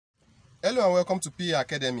Hello and welcome to PA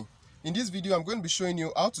Academy. In this video, I'm going to be showing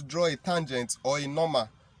you how to draw a tangent or a normal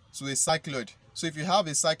to a cycloid. So if you have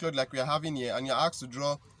a cycloid like we are having here and you're asked to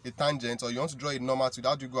draw a tangent or you want to draw a normal to it,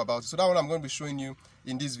 how do you go about it? So that's what I'm going to be showing you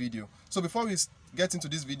in this video. So before we get into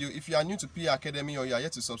this video, if you are new to PA Academy or you are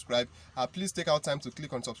yet to subscribe, please take out time to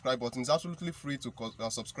click on subscribe button. It's absolutely free to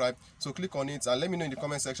subscribe. So click on it and let me know in the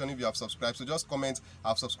comment section if you have subscribed. So just comment,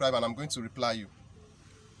 I've subscribed, and I'm going to reply you.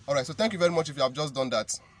 Alright, so thank you very much if you have just done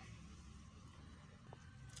that.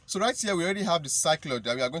 So right here we already have the cycloid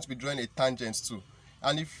that we are going to be drawing a tangent to.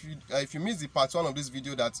 And if you missed the part 1 of this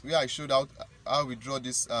video where I showed out how we draw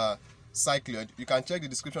this cycloid, you can check the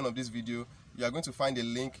description of this video. You are going to find a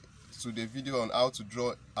link to the video on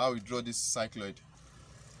how we draw this cycloid.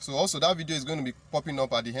 So also that video is going to be popping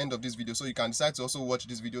up at the end of this video, so you can decide to also watch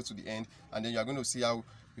this video to the end, and then you are going to see how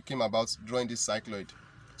we came about drawing this cycloid.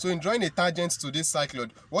 So in drawing a tangent to this cycloid,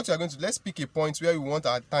 what you are going to, let's pick a point where we want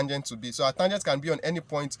our tangent to be. So our tangent can be on any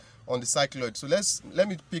point on the cycloid. So let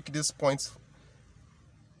me pick this point.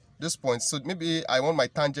 So maybe I want my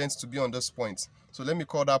tangent to be on this point. So let me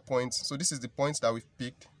call that point. So this is the point that we've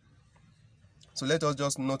picked. So let us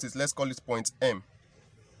just notice, let's call it point M.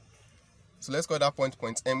 So let's call that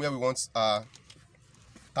point M, where we want our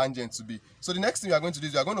tangent to be. So the next thing we are going to do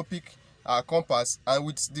is we are going to pick our compass, and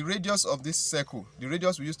with the radius of this circle, the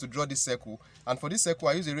radius we used to draw this circle, and for this circle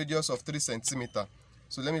I use a radius of 3 cm.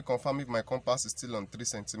 So let me confirm if my compass is still on 3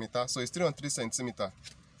 cm. So it's still on 3 cm.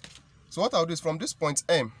 So what I'll do is from this point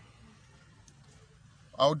M,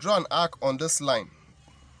 I'll draw an arc on this line.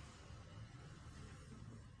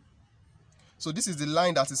 So this is the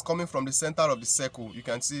line that is coming from the center of the circle, you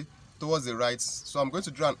can see, towards the right. So I'm going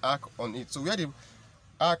to draw an arc on it. So where the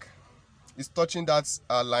arc is touching that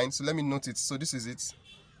line, so let me note it. So this is it.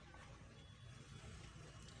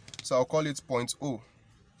 So I'll call it point O.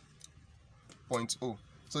 Point O.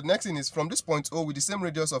 So the next thing is from this point O with the same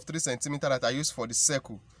radius of 3 cm that I used for the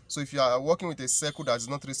circle. So if you are working with a circle that is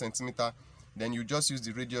not 3 cm, then you just use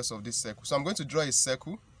the radius of this circle. So I'm going to draw a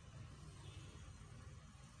circle.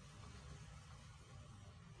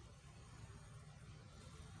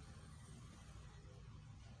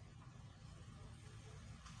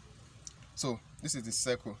 So this is the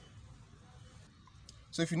circle.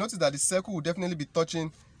 So if you notice that the circle will definitely be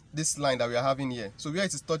touching this line that we are having here. So where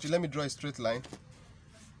it is touching, let me draw a straight line.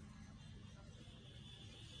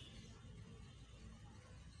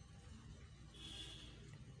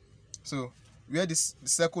 So where the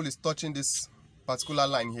circle is touching this particular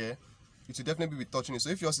line here, it will definitely be touching it. So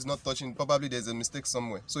if yours is not touching, probably there's a mistake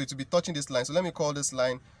somewhere. So it will be touching this line. So let me call this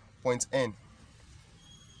line point N.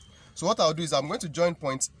 So what I'll do is I'm going to join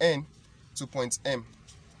point N to point M.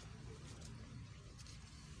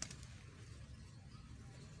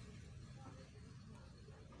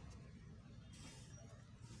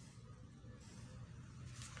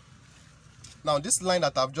 Now this line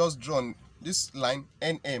that I've just drawn, this line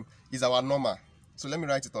NM, is our normal. So let me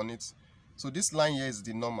write it on it. So this line here is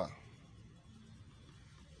the normal.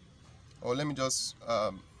 Or let me just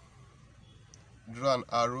draw an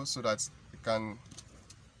arrow so that it can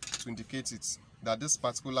indicate it, that this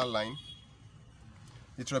particular line,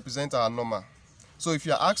 it represents our normal. So if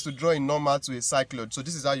you are asked to draw a normal to a cycloid, so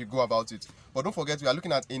this is how you go about it. But don't forget, we are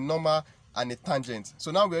looking at a normal and a tangent.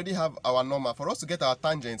 So now we already have our normal. For us to get our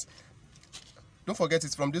tangent, don't forget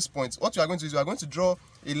it's from this point. What we are going to do is we are going to draw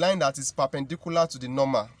a line that is perpendicular to the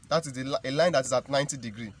normal. That is a line that is at 90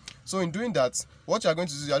 degrees. So in doing that, what you are going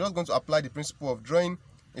to do is you are just going to apply the principle of drawing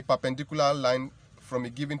a perpendicular line from a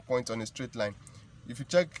given point on a straight line. If you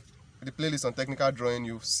check the playlist on technical drawing,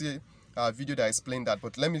 you'll see a video that explains that,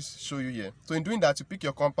 but let me show you here. So in doing that, you pick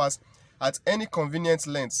your compass at any convenient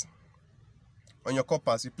length on your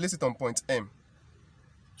compass. You place it on point M.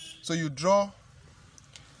 So you draw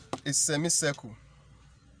a semicircle.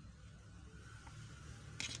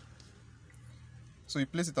 So you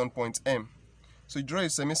place it on point M. So you draw a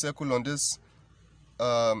semicircle on this.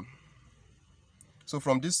 So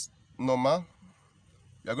from this normal,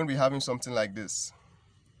 you are going to be having something like this.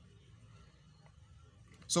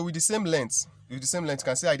 So with the same length, you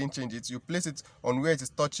can see I didn't change it. You place it on where it is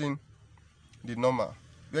touching the normal.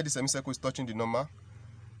 Where the semicircle is touching the normal,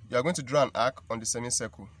 you are going to draw an arc on the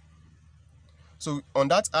semicircle. So on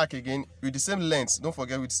that arc again, with the same length, don't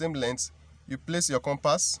forget, with the same length, you place your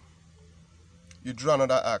compass, you draw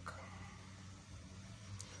another arc.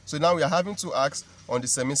 So now we are having 2 arcs on the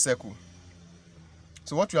semicircle.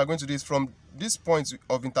 So what we are going to do is from this point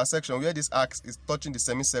of intersection where this arc is touching the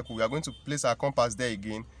semicircle, we are going to place our compass there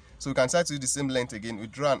again. So we can try to use the same length again. We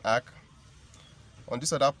draw an arc. On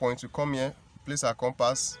this other point, we come here, place our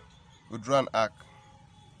compass, we draw an arc.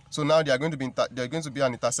 So now they are going to be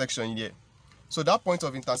an intersection here. So that point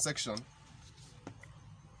of intersection,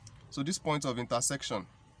 so this point of intersection,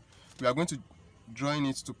 we are going to join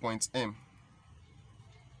it to point M.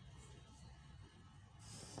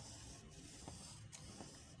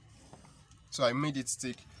 So I made it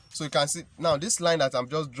stick. So you can see now this line that I'm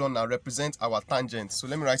just drawn now represents our tangent. So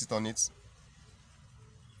let me write it on it.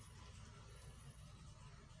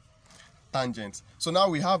 Tangent. So now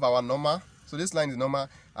we have our normal. So this line is normal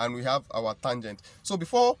and we have our tangent. So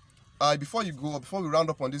before you go, before we round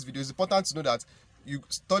up on this video, it's important to know that you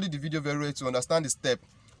study the video very well to understand the step.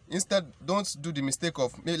 Instead, don't do the mistake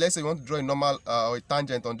of, let's say you want to draw a normal or a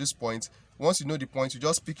tangent on this point. Once you know the point, you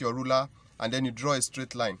just pick your ruler and then you draw a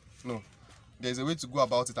straight line. No, there's a way to go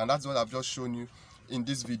about it, and that's what I've just shown you in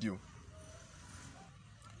this video.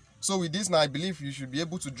 So with this now, I believe you should be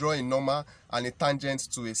able to draw a normal and a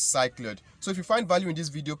tangent to a cycloid. So if you find value in this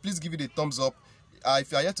video, please give it a thumbs up.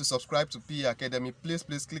 If you are yet to subscribe to PA Academy, please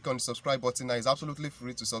click on the subscribe button. Now it's absolutely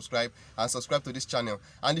free to subscribe and subscribe to this channel.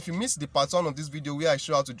 And if you missed the part 1 of this video where I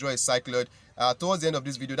show how to draw a cycloid, towards the end of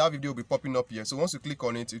this video, that video will be popping up here. So once you click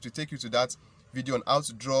on it, it will take you to that video on how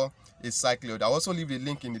to draw a cycloid. I'll also leave a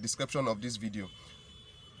link in the description of this video.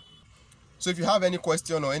 So if you have any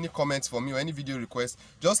question or any comments for me or any video requests,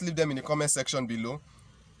 just leave them in the comment section below.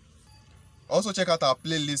 Also check out our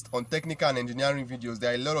playlist on technical and engineering videos.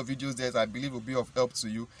 There are a lot of videos there that I believe will be of help to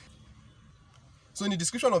you. So in the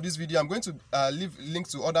description of this video, I'm going to leave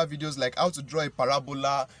links to other videos like how to draw a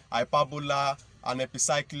parabola, hyperbola, an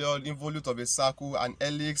epicycloid, involute of a circle, an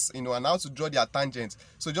helix, and how to draw their tangents.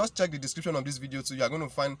 So just check the description of this video too. You are going to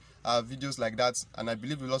find videos like that, and I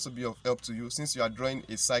believe it will also be of help to you since you are drawing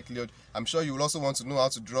a cycloid. I'm sure you will also want to know how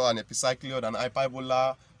to draw an epicycloid, an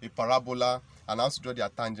hyperbola, a parabola, and how to draw their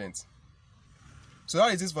tangents. So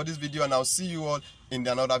that is it for this video, and I'll see you all in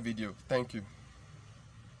another video. Thank you.